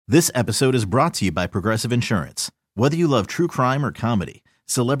This episode is brought to you by Progressive Insurance. Whether you love true crime or comedy,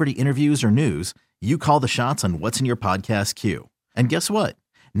 celebrity interviews or news, you call the shots on what's in your podcast queue. And guess what?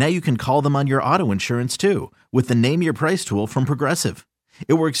 Now you can call them on your auto insurance too with the Name Your Price tool from Progressive.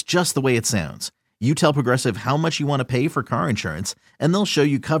 It works just the way it sounds. You tell Progressive how much you want to pay for car insurance, and they'll show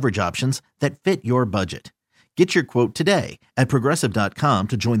you coverage options that fit your budget. Get your quote today at Progressive.com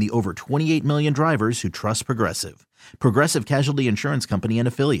to join the over 28 million drivers who trust Progressive. Progressive Casualty Insurance Company and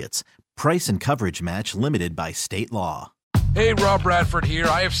Affiliates. Price and coverage match limited by state law. Hey, Rob Bradford here.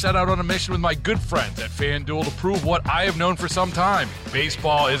 I have set out on a mission with my good friends at FanDuel to prove what I have known for some time.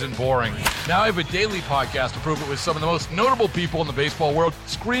 Baseball isn't boring. Now I have a daily podcast to prove it with some of the most notable people in the baseball world,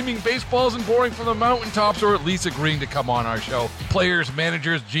 screaming baseball isn't boring from the mountaintops, or at least agreeing to come on our show. Players,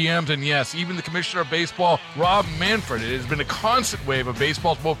 managers, GMs, and yes, even the commissioner of baseball, Rob Manfred. It has been a constant wave of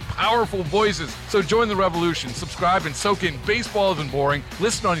baseball's most powerful voices. So join the revolution. Subscribe and soak in Baseball Isn't Boring.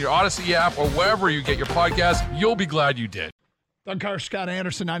 Listen on your Odyssey app or wherever you get your podcast. You'll be glad you did. Doug Carr, Scott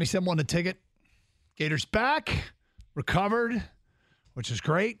Anderson, 97.1 The Ticket. Gators back, recovered, which is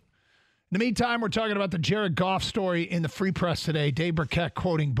great. In the meantime, we're talking about the Jared Goff story in the Free Press today. Dave Burkett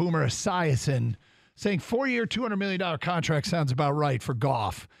quoting Boomer Esiason, saying 4-year, $200 million contract sounds about right for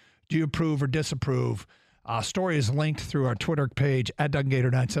Goff. Do you approve or disapprove? Story is linked through our Twitter page at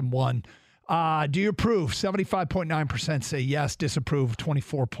DougGator971. Do you approve? 75.9% say yes. Disapprove,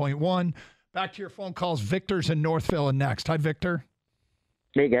 24.1%. Back to your phone calls. Victor's in Northville and next. Hi, Victor.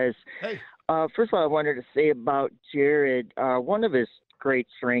 Hey, guys. Hey. First of all, I wanted to say about Jared, one of his great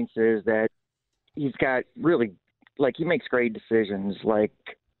strengths is that he's got really, he makes great decisions.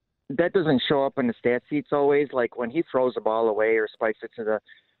 That doesn't show up in the stat sheets always. Like, when he throws the ball away or spikes it to the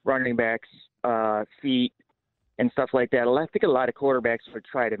running back's feet and stuff like that, I think a lot of quarterbacks would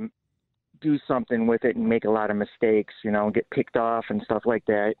try to do something with it and make a lot of mistakes, get picked off and stuff like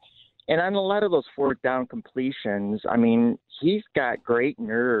that. And on a lot of those fourth down completions, I mean, he's got great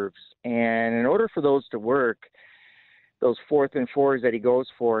nerves. And in order for those to work, those 4th and 4s that he goes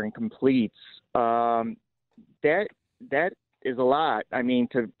for and completes, that is a lot. I mean,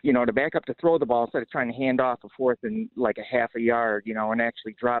 to back up to throw the ball instead of trying to hand off a 4th and a half a yard, and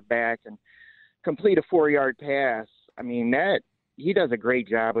actually drop back and complete a 4-yard pass. I mean, he does a great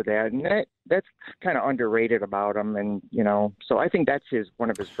job with that, and that's kind of underrated about him. And so I think that's one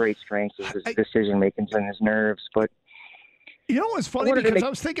of his great strengths is his decision making and his nerves. But what's funny, because I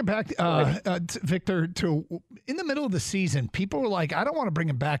was thinking back, Victor, to in the middle of the season, people were like, I don't want to bring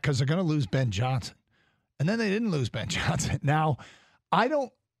him back because they're going to lose Ben Johnson, and then they didn't lose Ben Johnson. Now, I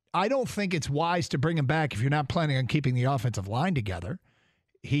don't think it's wise to bring him back if you're not planning on keeping the offensive line together.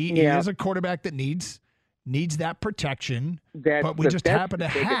 He is a quarterback that needs that protection, but we just happen to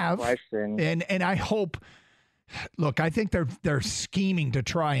have. And I hope. Look, I think they're scheming to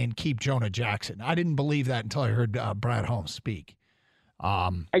try and keep Jonah Jackson. I didn't believe that until I heard Brad Holmes speak.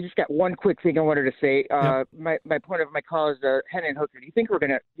 I just got one quick thing I wanted to say. Yep. My point of my call is Hennon Hooker. Do you think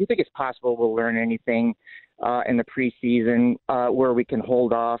it's possible we'll learn anything in the preseason where we can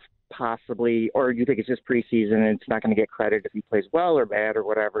hold off possibly, or do you think it's just preseason and it's not going to get credit if he plays well or bad or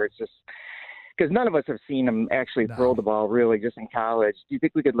whatever? It's just. Because none of us have seen him actually throw the ball really just in college. Do you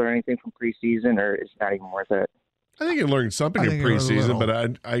think we could learn anything from preseason, or is it not even worth it? I think you learned something in preseason,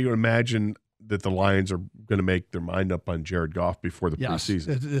 but I imagine that the Lions are going to make their mind up on Jared Goff before the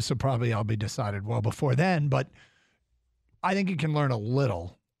preseason. This will probably all be decided well before then, but I think you can learn a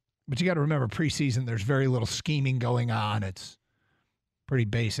little. But you got to remember, preseason, there's very little scheming going on. It's pretty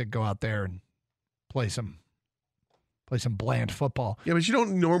basic. Go out there and play some bland football. Yeah, but you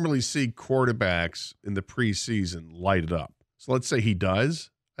don't normally see quarterbacks in the preseason light it up. So let's say he does.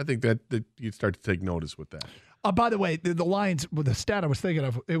 I think that you'd start to take notice with that. By the way, the Lions, with the stat I was thinking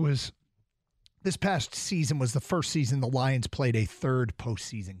of, it was this past season was the first season the Lions played a third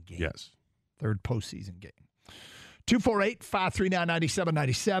postseason game. Yes. Third postseason game.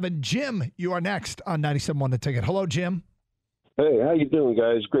 248-539-9797. Jim, you are next on 97.1 The Ticket. Hello, Jim. Hey, how you doing,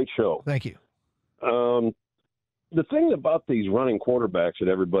 guys? Great show. Thank you. The thing about these running quarterbacks that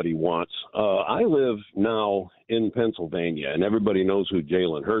everybody wants, I live now in Pennsylvania, and everybody knows who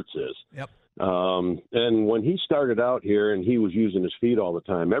Jalen Hurts is. Yep. And when he started out here and he was using his feet all the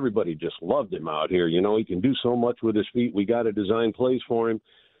time, everybody just loved him out here. He can do so much with his feet. We got to design plays for him.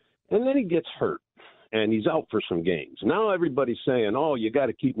 And then he gets hurt, and he's out for some games. Now everybody's saying, you got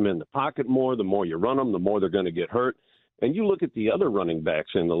to keep him in the pocket more. The more you run them, the more they're going to get hurt. And you look at the other running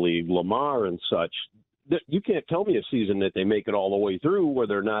backs in the league, Lamar and such, you can't tell me a season that they make it all the way through where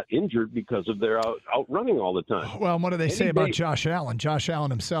they're not injured because of their out running all the time. Well, what do they say about Josh Allen? Josh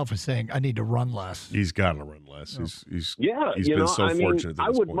Allen himself is saying, I need to run less. He's got to run less. He's been so fortunate. I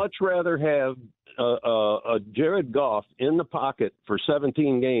would much rather have a Jared Goff in the pocket for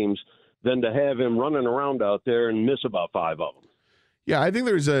 17 games than to have him running around out there and miss about 5 of them. Yeah, I think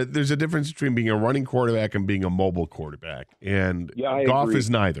there's a difference between being a running quarterback and being a mobile quarterback, and Goff is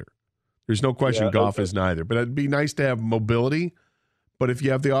neither. There's no question Goff is neither. But it'd be nice to have mobility. But if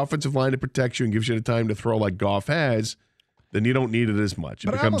you have the offensive line to protect you and gives you the time to throw like Goff has, then you don't need it as much.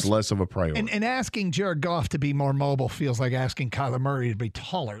 It becomes less of a priority. And asking Jared Goff to be more mobile feels like asking Kyler Murray to be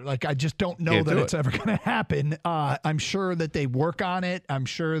taller. Like, I just don't know that it's ever going to happen. I'm sure that they work on it. I'm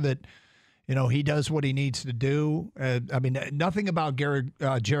sure that he does what he needs to do. I mean, nothing about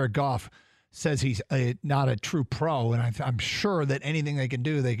Jared Goff says he's not a true pro, and I'm sure that anything they could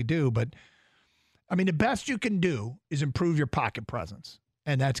do. But, I mean, the best you can do is improve your pocket presence,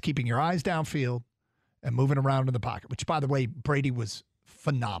 and that's keeping your eyes downfield and moving around in the pocket, which, by the way, Brady was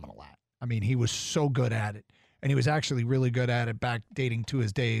phenomenal at. I mean, he was so good at it, and he was actually really good at it back dating to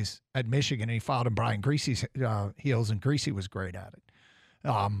his days at Michigan, and he followed in Brian Greasy's heels, and Greasy was great at it.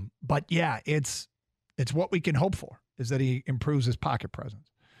 But yeah, it's what we can hope for is that he improves his pocket presence.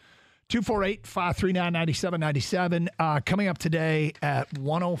 248-539-9797. Coming up today at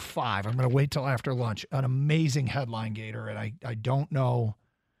 1:05. I'm going to wait till after lunch. An amazing headline, Gator, and I don't know.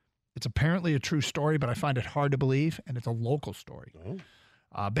 It's apparently a true story, but I find it hard to believe, and it's a local story.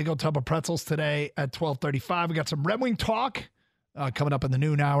 Big old tub of pretzels today at 12:35. We got some Red Wing talk coming up in the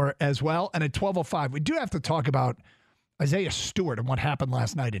noon hour as well. And at 12:05, we do have to talk about Isaiah Stewart and what happened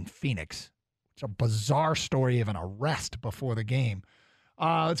last night in Phoenix. It's a bizarre story of an arrest before the game.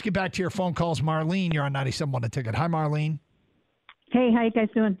 Let's get back to your phone calls. Marlene, you're on 97.1 The Ticket. Hi, Marlene. Hey, how you guys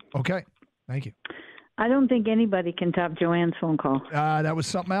doing? Okay. Thank you. I don't think anybody can top Joanne's phone call. That was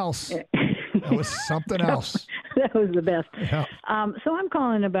something else. That was something else. That was the best. Yeah. So I'm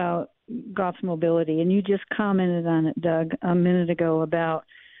calling about Goff's mobility, and you just commented on it, Doug, a minute ago about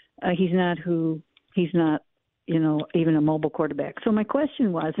he's not even a mobile quarterback. So my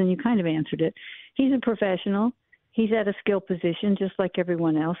question was, and you kind of answered it, he's a professional. He's at a skill position just like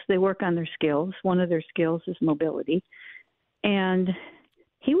everyone else. They work on their skills. One of their skills is mobility. And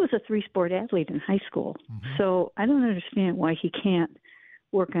he was a 3-sport athlete in high school. Mm-hmm. So I don't understand why he can't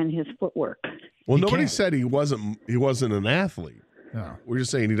work on his footwork. Well, nobody said he wasn't an athlete. No. We're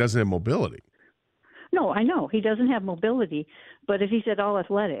just saying he doesn't have mobility. No, I know. He doesn't have mobility. But if he's at all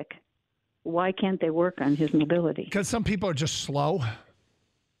athletic, why can't they work on his mobility? Because some people are just slow.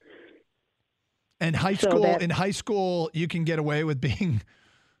 In high school, you can get away with being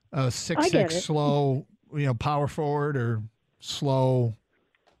a 6'6", slow, power forward or slow.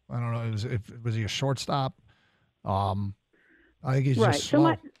 I don't know. Was he a shortstop? I think he's just slow.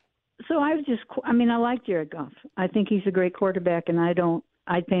 I like Jared Goff. I think he's a great quarterback, and I'd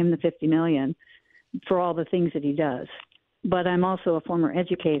pay him the $50 million for all the things that he does. But I'm also a former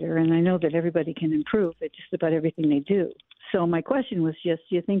educator, and I know that everybody can improve at just about everything they do. So my question was just,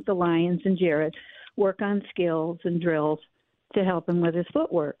 do you think the Lions and Jared work on skills and drills to help him with his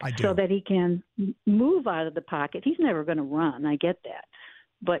footwork so that he can move out of the pocket? He's never going to run. I get that.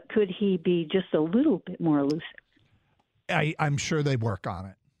 But could he be just a little bit more elusive? I'm sure they work on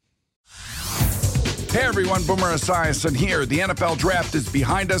it. Hey everyone, Boomer Esiason here. The NFL Draft is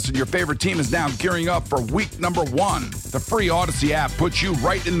behind us and your favorite team is now gearing up for week number 1. The free Odyssey app puts you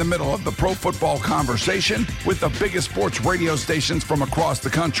right in the middle of the pro football conversation with the biggest sports radio stations from across the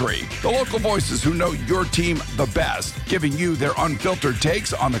country. The local voices who know your team the best, giving you their unfiltered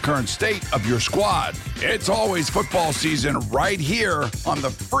takes on the current state of your squad. It's always football season right here on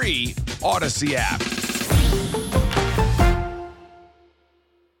the free Odyssey app.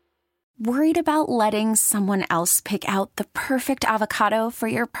 Worried about letting someone else pick out the perfect avocado for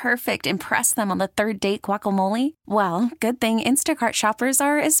your perfect impress them on the third date guacamole? Well, good thing Instacart shoppers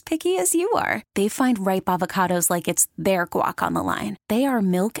are as picky as you are. They find ripe avocados like it's their guac on the line. They are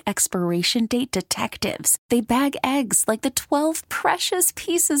milk expiration date detectives. They bag eggs like the 12 precious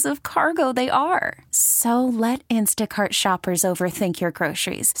pieces of cargo they are. So let Instacart shoppers overthink your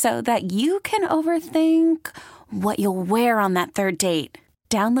groceries so that you can overthink what you'll wear on that third date.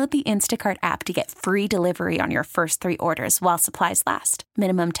 Download the Instacart app to get free delivery on your first 3 orders while supplies last.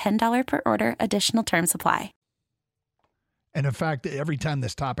 Minimum $10 per order. Additional terms apply. And in fact, every time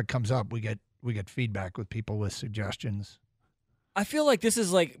this topic comes up, we get feedback with people with suggestions. I feel like this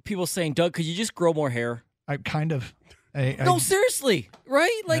is like people saying, Doug, could you just grow more hair? No, seriously,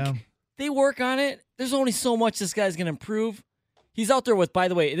 right? Like, they work on it. There's only so much this guy's going to improve. He's out there with, by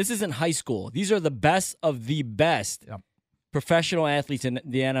the way, this isn't high school. These are the best of the best professional athletes in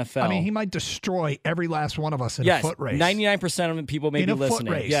the NFL. I mean, he might destroy every last one of us in a foot race. 99% of people may be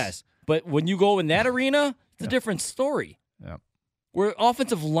listening. Foot race. Yes. But when you go in that arena, it's a different story. Yeah. Where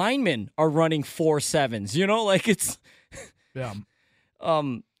offensive linemen are running 4.7s. You know, like it's Yeah.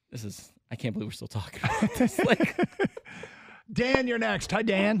 This is, I can't believe we're still talking about this. Like, Dan, you're next. Hi,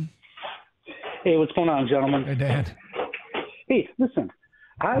 Dan. Hey, what's going on, gentlemen? Hey, Dan. Hey, listen,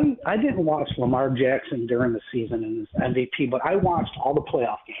 I didn't watch Lamar Jackson during the season in his MVP, but I watched all the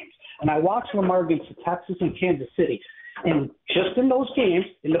playoff games. And I watched Lamar against Texas and Kansas City. And just in those games,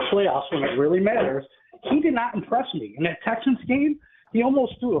 in the playoffs, when it really matters, he did not impress me. In that Texans game, he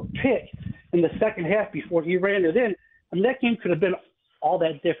almost threw a pick in the second half before he ran it in. And that game could have been all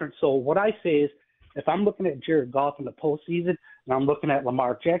that different. So what I say is, if I'm looking at Jared Goff in the postseason and I'm looking at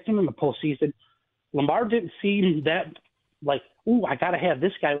Lamar Jackson in the postseason, Lamar didn't seem that like, ooh, I got to have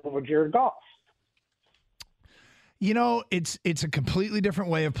this guy over Jared Goff. You know, it's a completely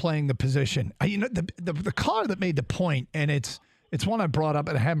different way of playing the position. You know, the caller that made the point, and it's one I brought up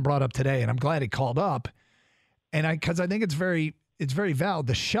and I haven't brought up today, and I'm glad he called up, and because I think it's very valid.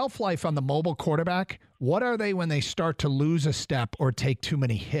 The shelf life on the mobile quarterback, what are they when they start to lose a step or take too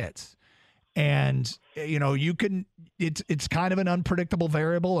many hits? And, you know, it's kind of an unpredictable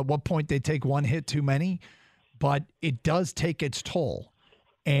variable at what point they take one hit too many, but it does take its toll.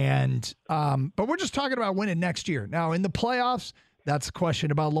 And, but we're just talking about winning next year. Now, in the playoffs, that's a question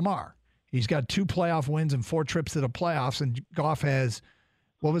about Lamar. He's got 2 playoff wins and 4 trips to the playoffs, and Goff has,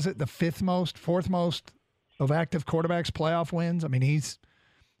 what was it, the 4th most of active quarterbacks playoff wins? I mean, he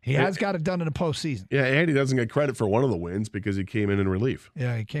has got it done in the postseason. Yeah, and he doesn't get credit for one of the wins because he came in relief.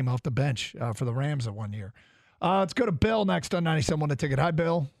 Yeah, he came off the bench for the Rams at one year. Let's go to Bill next on 97.1 The Ticket. Hi,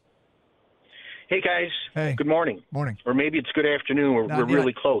 Bill. Hey, guys. Hey. Good morning. Morning. Or maybe it's good afternoon. We're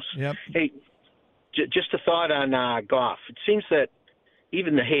really close. Yep. Hey, just a thought on Goff. It seems that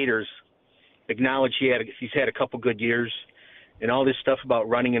even the haters acknowledge he's had a couple good years and all this stuff about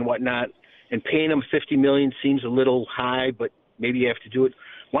running and whatnot, and paying him $50 million seems a little high, but maybe you have to do it.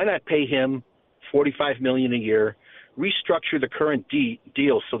 Why not pay him $45 million a year, restructure the current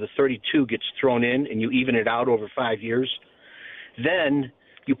deal so the 32 gets thrown in and you even it out over 5 years? Then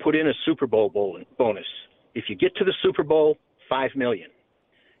you put in a Super Bowl bonus. If you get to the Super Bowl, $5 million.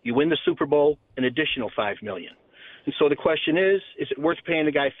 You win the Super Bowl, an additional $5 million. And so the question is it worth paying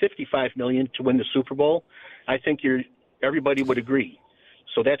a guy $55 million to win the Super Bowl? I think everybody would agree.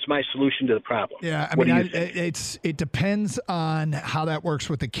 So that's my solution to the problem. Yeah, I mean, it depends on how that works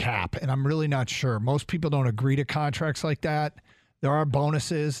with the cap, and I'm really not sure. Most people don't agree to contracts like that. There are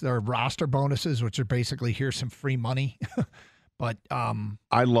bonuses. There are roster bonuses, which are basically here's some free money. But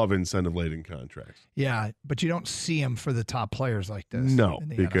I love incentive-laden contracts. Yeah, but you don't see them for the top players like this. No, in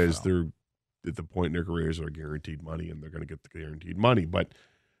the because NFL. they're at the point in their careers they're guaranteed money, and they're going to get the guaranteed money. But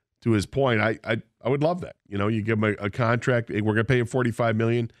to his point, I would love that. You know, you give him a contract. We're going to pay him $45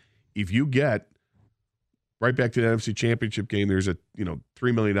 million. If you get right back to the NFC Championship game, there's a $3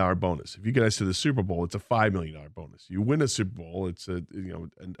 million bonus. If you get us to the Super Bowl, it's a $5 million bonus. You win a Super Bowl, it's a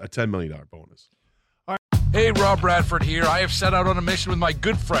 $10 million bonus. Hey, Rob Bradford here. I have set out on a mission with my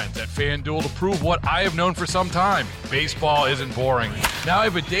good friends at FanDuel to prove what I have known for some time. Baseball isn't boring. Now I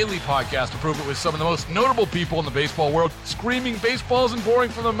have a daily podcast to prove it with some of the most notable people in the baseball world, screaming baseball isn't boring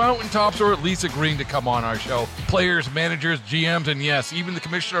from the mountaintops, or at least agreeing to come on our show. Players, managers, GMs, and yes, even the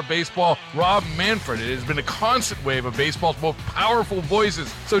commissioner of baseball, Rob Manfred. It has been a constant wave of baseball's most powerful voices.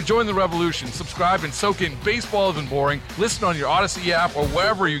 So join the revolution. Subscribe and soak in Baseball Isn't Boring. Listen on your Odyssey app or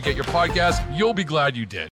wherever you get your podcasts. You'll be glad you did.